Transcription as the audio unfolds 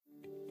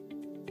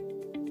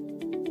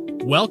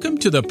Welcome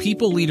to the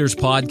People Leaders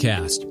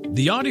Podcast,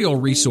 the audio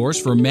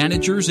resource for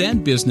managers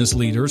and business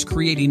leaders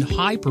creating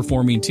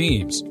high-performing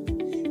teams.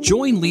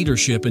 Join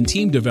leadership and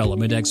team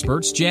development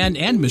experts Jan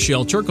and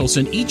Michelle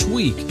Turkelson each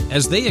week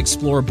as they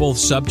explore both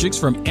subjects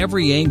from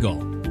every angle.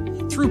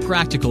 Through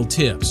practical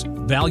tips,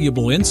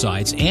 valuable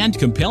insights, and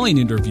compelling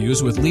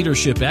interviews with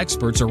leadership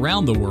experts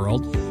around the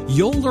world,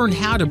 you'll learn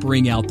how to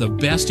bring out the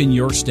best in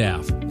your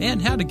staff and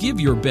how to give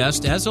your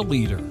best as a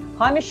leader.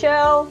 Hi,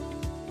 Michelle.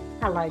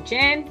 Hello,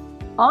 Jan.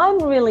 I'm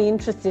really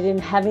interested in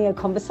having a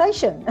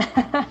conversation.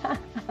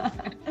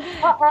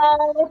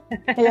 Uh-oh.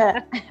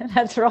 Yeah,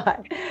 that's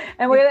right.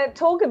 And we're going to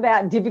talk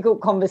about difficult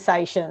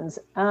conversations.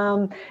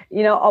 I've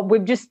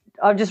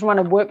just run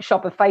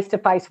a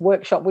face-to-face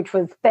workshop, which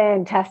was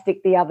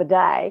fantastic the other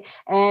day.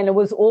 And it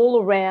was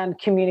all around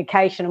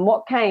communication. And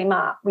what came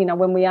up,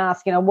 when we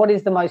asked, what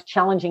is the most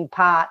challenging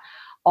part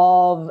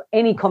of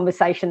any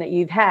conversation that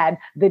you've had,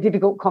 the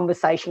difficult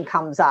conversation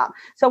comes up.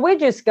 So we're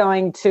just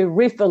going to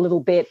riff a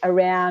little bit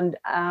around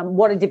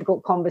what a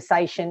difficult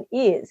conversation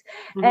is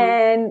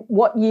and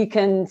what you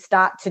can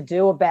start to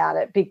do about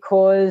it,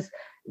 because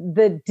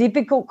the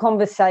difficult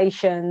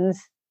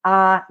conversations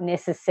are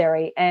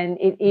necessary, and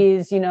it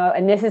is, a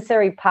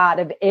necessary part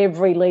of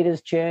every leader's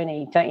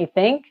journey, don't you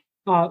think?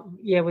 Oh,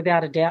 yeah,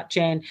 without a doubt,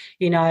 Jan.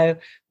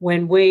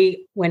 When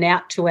we went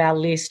out to our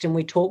list and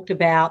we talked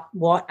about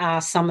what are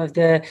some of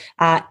the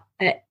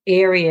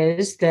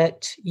areas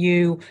that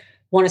you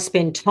want to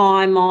spend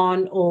time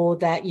on or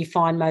that you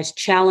find most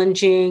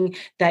challenging,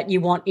 that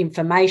you want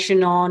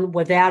information on,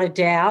 without a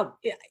doubt,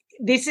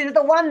 this is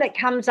the one that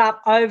comes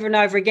up over and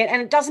over again.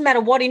 And it doesn't matter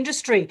what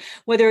industry,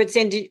 whether it's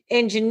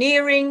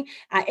engineering,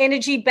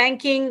 energy,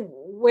 banking,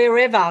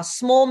 wherever,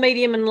 small,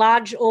 medium and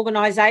large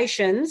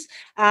organisations,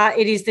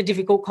 it is the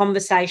difficult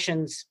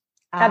conversations.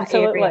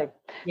 Absolutely.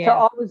 Yeah. So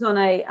I was on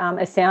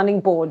a sounding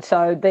board.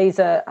 So these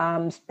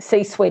are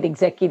C-suite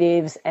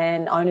executives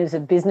and owners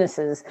of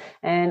businesses.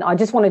 And I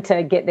just wanted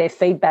to get their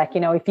feedback.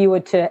 If you were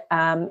to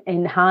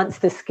enhance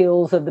the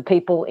skills of the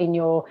people in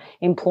your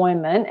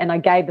employment, and I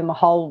gave them a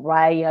whole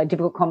array,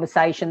 difficult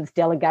conversations,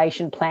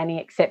 delegation, planning,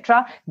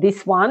 etc.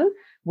 This one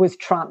was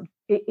trumped.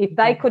 If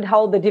they could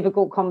hold the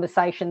difficult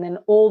conversation, then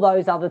all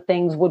those other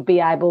things would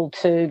be able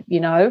to,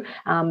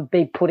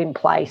 be put in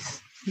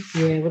place.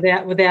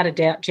 Yeah, without a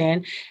doubt,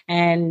 Jan.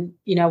 And,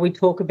 we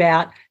talk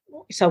about,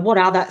 so what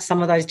are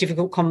some of those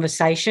difficult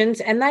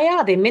conversations? And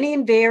they're many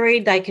and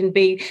varied. They can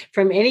be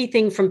from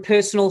anything from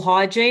personal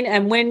hygiene.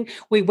 And when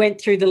we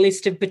went through the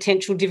list of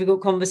potential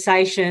difficult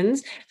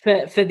conversations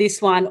for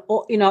this one,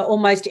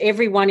 almost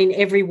everyone in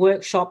every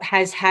workshop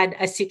has had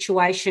a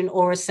situation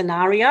or a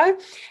scenario.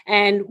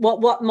 And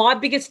what my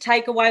biggest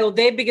takeaway, or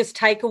their biggest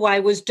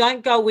takeaway, was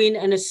don't go in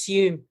and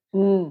assume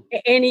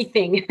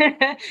anything,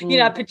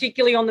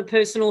 particularly on the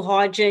personal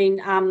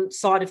hygiene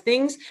side of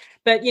things.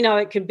 But,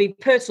 it could be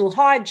personal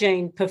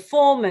hygiene,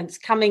 performance,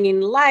 coming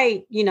in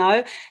late,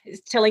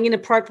 telling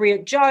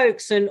inappropriate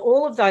jokes and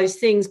all of those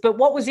things. But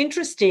what was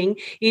interesting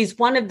is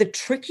one of the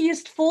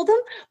trickiest for them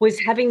was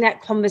having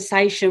that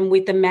conversation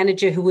with the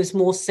manager who was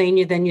more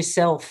senior than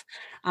yourself.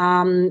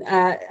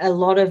 A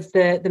lot of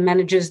the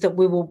managers that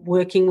we were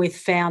working with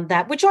found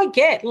that, which I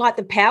get, like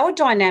the power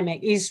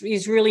dynamic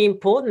is really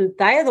important.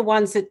 They are the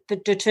ones that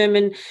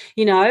determine,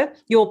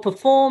 your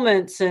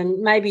performance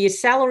and maybe your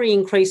salary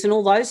increase and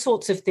all those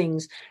sorts of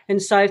things.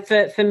 And so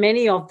for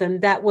many of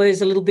them, that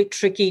was a little bit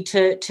tricky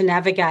to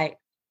navigate.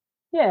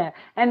 Yeah,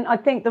 and I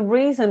think the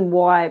reason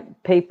why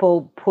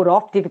people put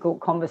off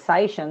difficult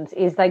conversations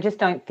is they just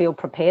don't feel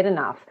prepared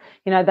enough.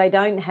 They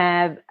don't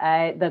have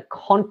the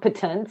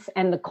competence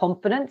and the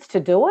confidence to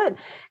do it.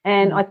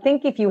 And I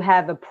think if you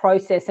have a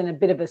process and a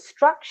bit of a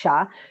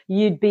structure,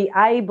 you'd be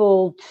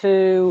able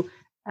to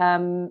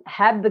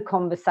have the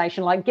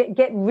conversation, like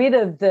get rid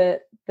of the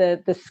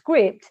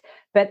script,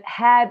 but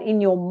have in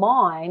your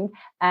mind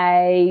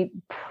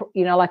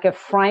like a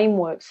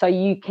framework so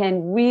you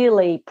can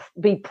really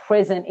be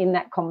present in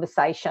that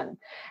conversation.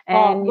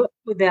 And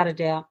without a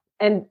doubt.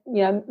 And,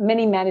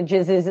 many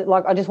managers is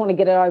like, I just want to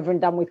get it over and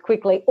done with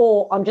quickly,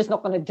 or I'm just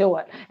not going to do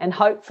it. And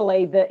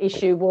hopefully the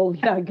issue will,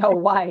 go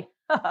away.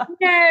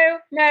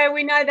 No,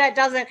 we know that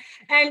doesn't.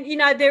 And,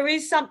 there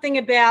is something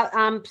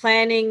about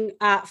planning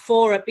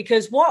for it,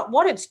 because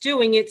what it's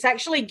doing, it's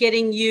actually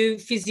getting you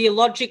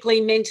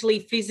physiologically, mentally,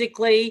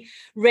 physically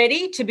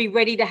ready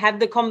to have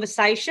the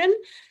conversation.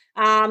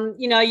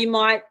 You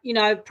might,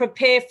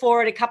 prepare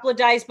for it a couple of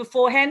days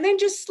beforehand, then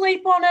just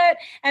sleep on it.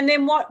 And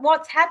then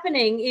what's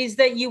happening is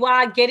that you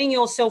are getting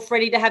yourself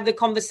ready to have the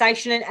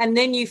conversation, and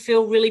then you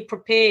feel really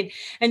prepared.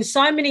 And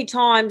so many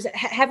times,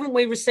 haven't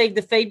we received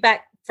the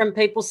feedback from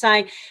people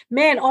saying,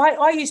 man,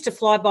 I used to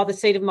fly by the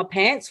seat of my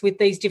pants with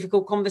these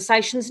difficult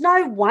conversations.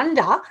 No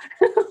wonder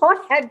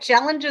I had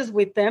challenges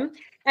with them.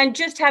 And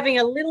just having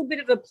a little bit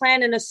of a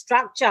plan and a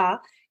structure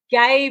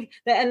and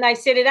they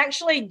said it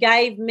actually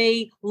gave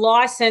me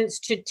license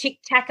to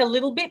tic-tac a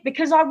little bit,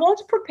 because I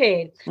was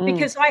prepared,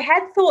 because I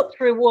had thought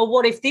through, well,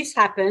 what if this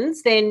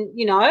happens? Then,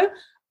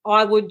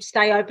 I would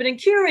stay open and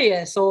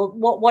curious, or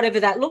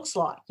whatever that looks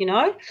like,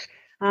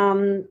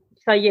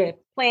 So, yeah,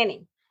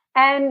 planning.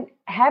 And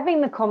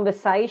having the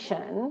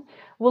conversation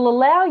will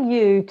allow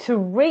you to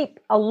reap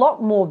a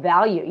lot more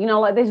value. You know,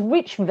 like there's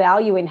rich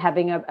value in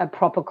having a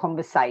proper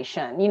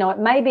conversation. You know, it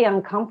may be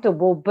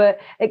uncomfortable,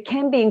 but it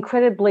can be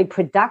incredibly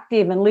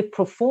productive and lift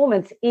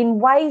performance in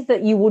ways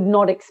that you would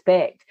not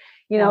expect.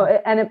 You know,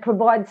 and it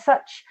provides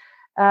such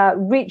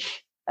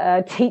rich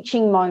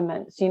teaching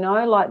moments, you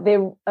know, like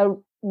they're a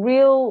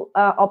real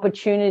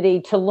opportunity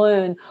to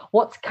learn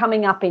what's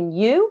coming up in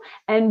you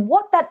and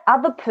what that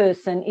other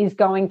person is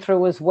going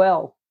through as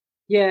well.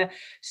 Yeah,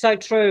 so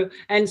true.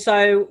 And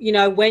so, you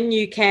know, when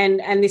you can,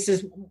 and this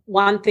is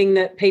one thing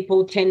that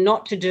people tend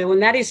not to do,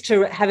 and that is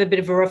to have a bit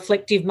of a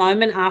reflective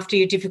moment after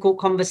your difficult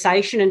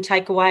conversation and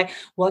take away,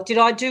 what did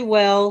I do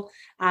well?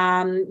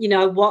 You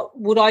know, what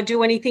would I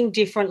do anything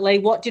differently?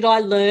 What did I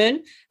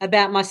learn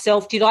about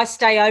myself? Did I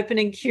stay open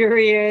and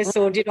curious,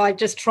 or did I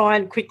just try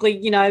and quickly,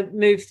 you know,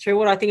 move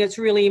through it? I think it's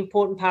a really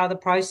important part of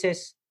the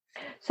process.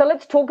 So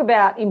let's talk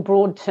about, in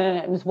broad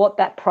terms, what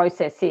that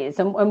process is.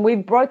 And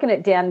we've broken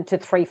it down into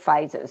 3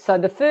 phases. So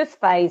the first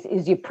phase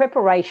is your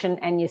preparation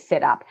and your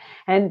setup.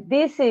 And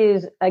this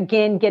is,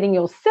 again, getting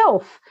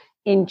yourself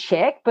in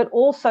check, but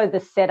also the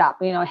setup.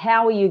 You know,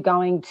 how are you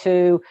going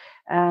to,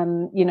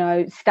 you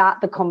know,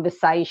 start the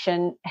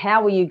conversation?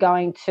 How are you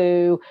going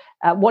to,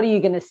 what are you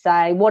going to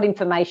say? What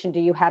information do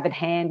you have at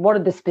hand? What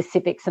are the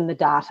specifics and the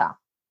data?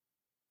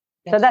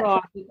 So that's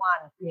right.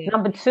 One. Yeah.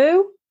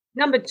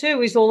 Number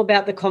two is all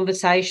about the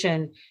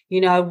conversation.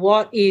 You know,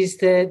 what is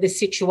the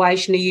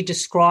situation? Are you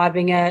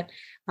describing it?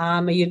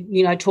 Are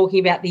you know, talking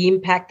about the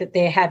impact that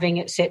they're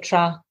having,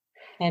 etc.?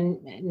 And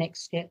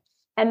next steps.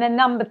 And then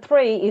number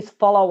 3 is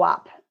follow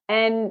up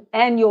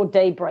and your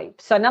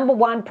debrief. So number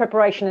 1,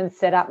 preparation and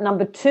setup.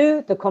 Number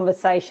 2, the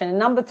conversation. And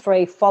number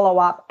 3, follow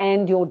up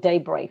and your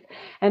debrief.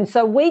 And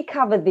so we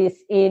cover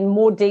this in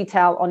more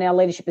detail on our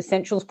Leadership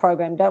Essentials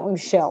program, don't we,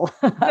 Michelle?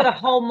 We've got a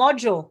whole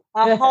module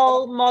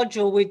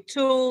with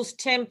tools,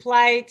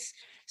 templates,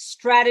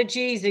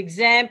 strategies,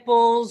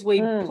 examples.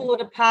 We pull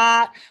it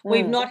apart.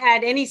 We've not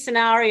had any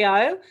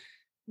scenario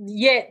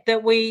yet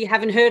that we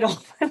haven't heard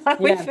of.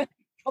 We've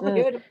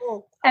probably heard of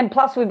all. And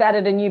plus, we've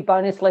added a new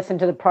bonus lesson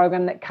to the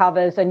program that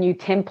covers a new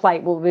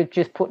template what we've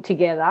just put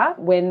together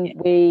when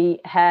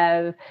we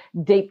have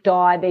deep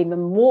dive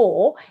even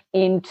more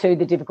into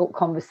the difficult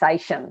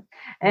conversation.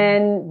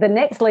 And the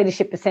next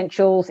Leadership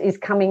Essentials is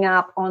coming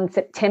up on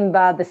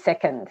September the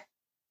 2nd.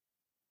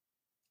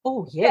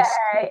 Oh, yes.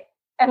 Yay.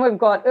 And we've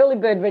got early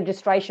bird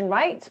registration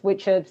rates,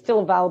 which are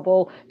still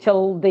available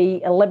till the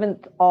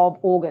 11th of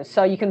August.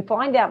 So you can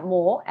find out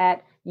more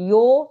at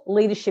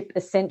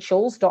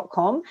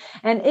yourleadershipessentials.com.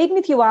 And even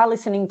if you are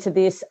listening to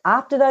this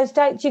after those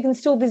dates, you can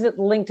still visit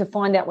the link to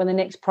find out when the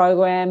next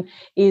program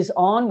is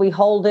on. We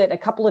hold it a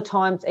couple of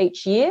times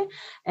each year.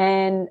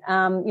 And,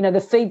 you know,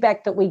 the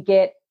feedback that we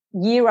get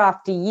year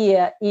after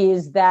year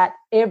is that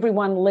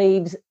everyone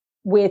leaves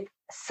with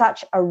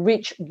such a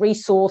rich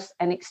resource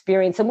and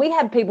experience. And we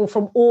have people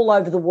from all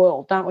over the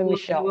world, don't we,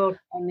 Michelle?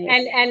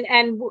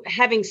 And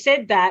having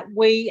said that,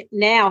 we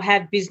now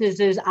have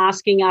businesses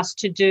asking us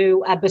to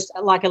do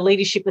like a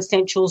Leadership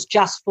Essentials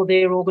just for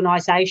their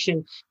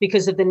organisation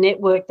because of the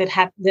network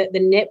that the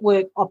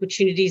network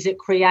opportunities it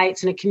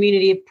creates and a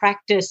community of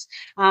practice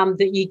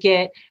that you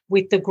get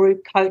with the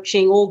group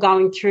coaching, all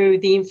going through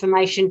the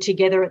information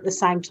together at the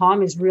same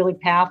time is really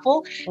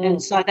powerful.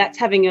 And so that's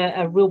having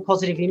a real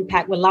positive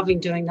impact. We're loving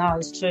doing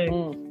those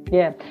too.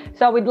 Yeah.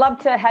 So we'd love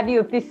to have you,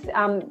 if this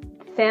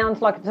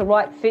sounds like it's a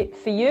right fit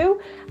for you,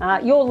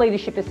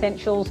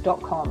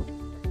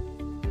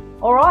 yourleadershipessentials.com.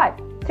 All right.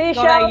 See you,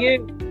 Shell. .au. We're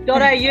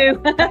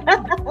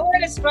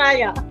in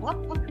Australia.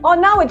 Oh,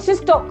 no, it's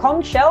just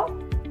 .com, Shell.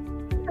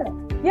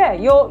 Yeah,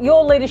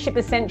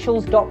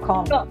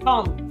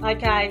 yourleadershipessentials.com.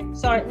 Okay.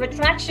 Sorry,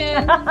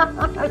 retraction.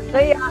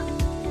 See ya.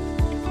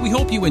 We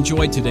hope you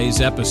enjoyed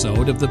today's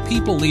episode of the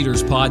People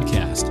Leaders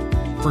Podcast.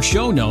 For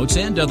show notes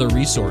and other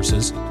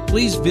resources,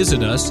 please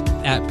visit us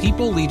at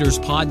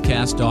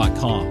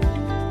peopleleaderspodcast.com.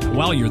 And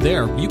while you're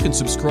there, you can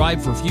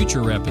subscribe for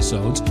future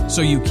episodes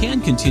so you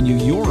can continue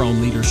your own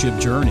leadership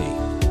journey.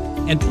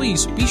 And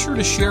please be sure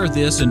to share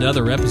this and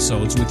other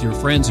episodes with your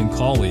friends and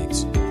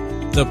colleagues.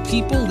 The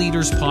People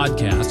Leaders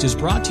Podcast is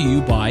brought to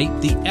you by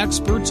the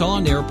Experts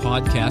on Air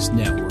Podcast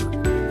Network.